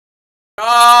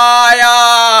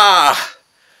Rajaya!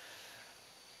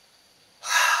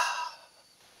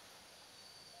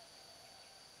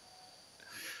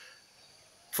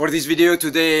 For this video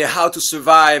today, how to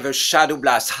survive a shadow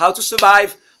blast, how to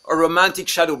survive a romantic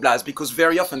shadow blast, because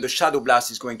very often the shadow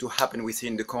blast is going to happen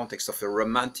within the context of a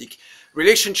romantic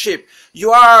relationship.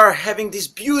 You are having this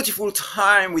beautiful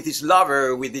time with this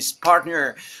lover, with this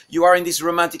partner, you are in this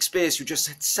romantic space, you just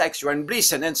had sex, you're in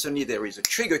bliss, and then suddenly there is a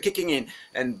trigger kicking in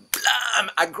and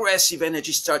blam, aggressive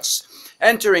energy starts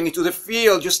entering into the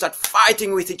field, you start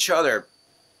fighting with each other.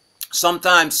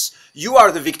 Sometimes you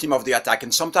are the victim of the attack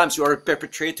and sometimes you are a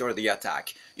perpetrator of the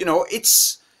attack. You know,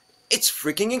 it's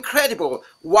freaking incredible.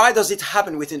 Why does it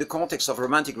happen within the context of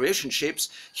romantic relationships?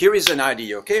 Here is an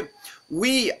idea, okay?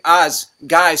 We as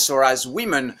guys or as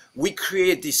women, we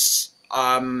create these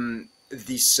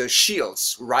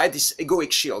shields, right? These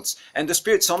egoic shields. And the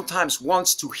spirit sometimes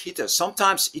wants to hit us.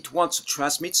 Sometimes it wants to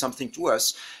transmit something to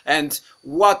us. And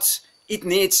what it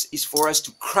needs is for us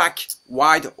to crack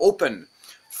wide open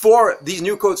for these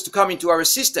new codes to come into our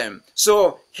system.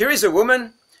 So here is a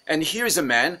woman and here is a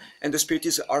man, and the spirit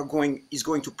is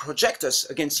going to project us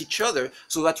against each other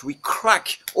so that we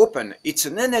crack open. It's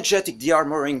an energetic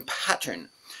dearmoring pattern.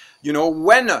 You know,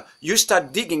 when you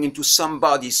start digging into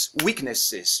somebody's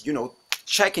weaknesses, you know,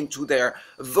 check into their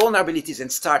vulnerabilities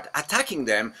and start attacking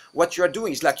them, what you're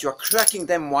doing is like you're cracking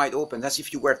them wide open, as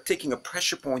if you were taking a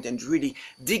pressure point and really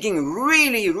digging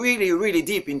really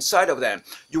deep inside of them.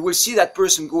 You will see that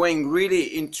person going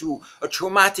really into a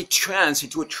traumatic trance,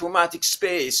 into a traumatic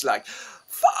space, like,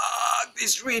 fuck,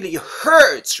 this really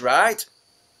hurts, right?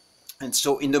 And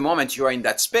so in the moment you are in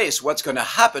that space, what's going to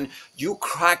happen? You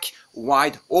crack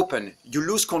wide open. You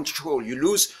lose control. You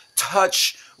lose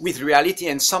touch with reality,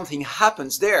 and something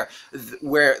happens there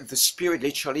where the spirit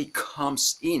literally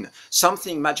comes in.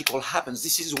 Something magical happens.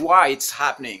 This is why it's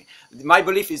happening. My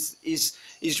belief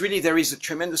is really there is a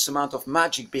tremendous amount of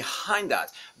magic behind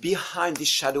that, behind this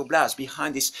shadow blast,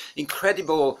 behind this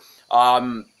incredible,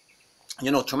 you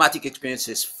know, traumatic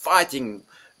experiences, fighting,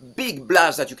 big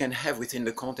blast that you can have within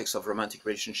the context of romantic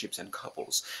relationships and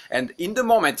couples. And in the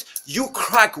moment you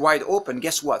crack wide open,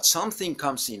 guess what? Something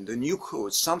comes in, the new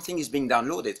code, something is being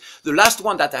downloaded. The last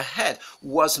one that I had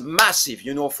was massive,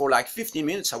 you know, for like 15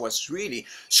 minutes I was really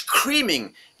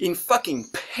screaming in fucking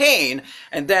pain,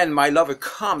 and then my lover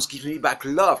comes, gives me back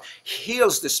love,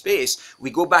 heals the space, we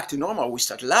go back to normal, we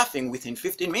start laughing within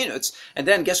 15 minutes, and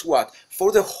then guess what?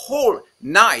 For the whole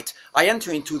night I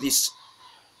enter into this,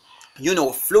 you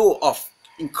know, flow of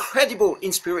incredible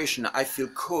inspiration. I feel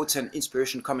quotes and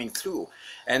inspiration coming through,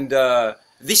 and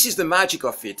this is the magic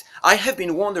of it. I have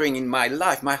been wondering in my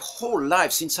life, my whole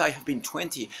life since I have been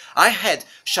 20, I had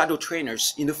shadow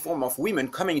trainers in the form of women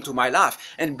coming into my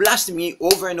life and blasting me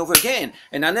over and over again,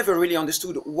 and I never really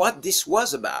understood what this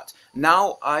was about.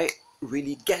 Now I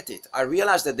really get it. I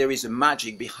realize that there is a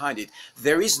magic behind it.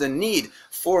 There is the need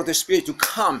for the spirit to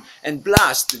come and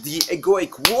blast the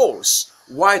egoic walls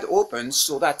wide open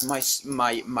so that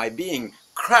my being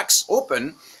cracks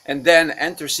open and then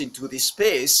enters into this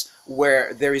space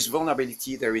where there is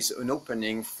vulnerability, there is an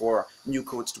opening for new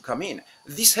codes to come in.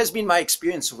 This has been my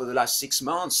experience over the last 6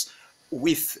 months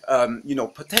with you know,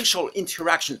 potential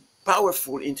interactions,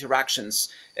 powerful interactions,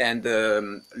 and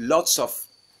lots of,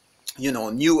 you know,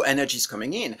 new energies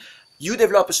coming in. You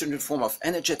develop a certain form of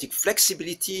energetic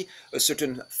flexibility, a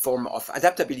certain form of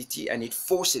adaptability, and it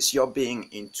forces your being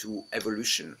into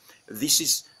evolution. This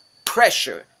is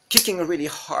pressure, kicking really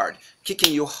hard,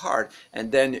 kicking you hard,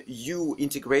 and then you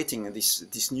integrating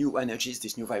these new energies,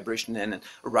 this new vibration, and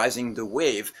rising the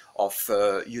wave of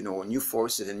you know, new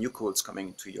forces and new codes coming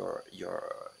into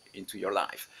your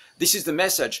life. This is the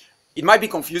message. It might be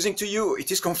confusing to you.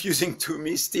 It is confusing to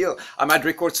me still. I might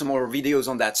record some more videos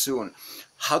on that soon.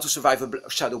 How to survive a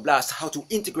shadow blast, how to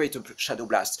integrate a shadow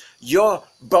blast. Your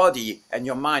body and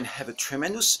your mind have a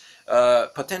tremendous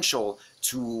potential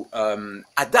to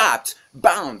adapt,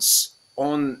 bounce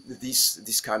on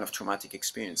this kind of traumatic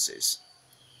experiences.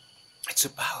 It's a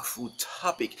powerful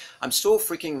topic. I'm so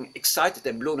freaking excited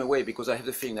and blown away because I have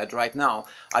the feeling that right now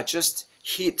I just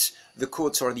hit the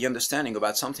codes or the understanding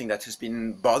about something that has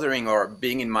been bothering or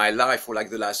being in my life for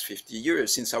like the last 50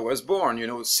 years since I was born. You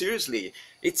know, seriously,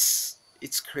 it's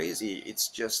crazy. It's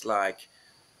just like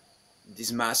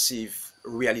this massive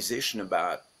realization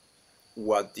about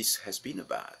what this has been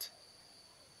about.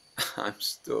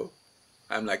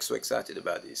 I'm like so excited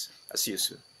about this. I'll see you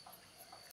soon.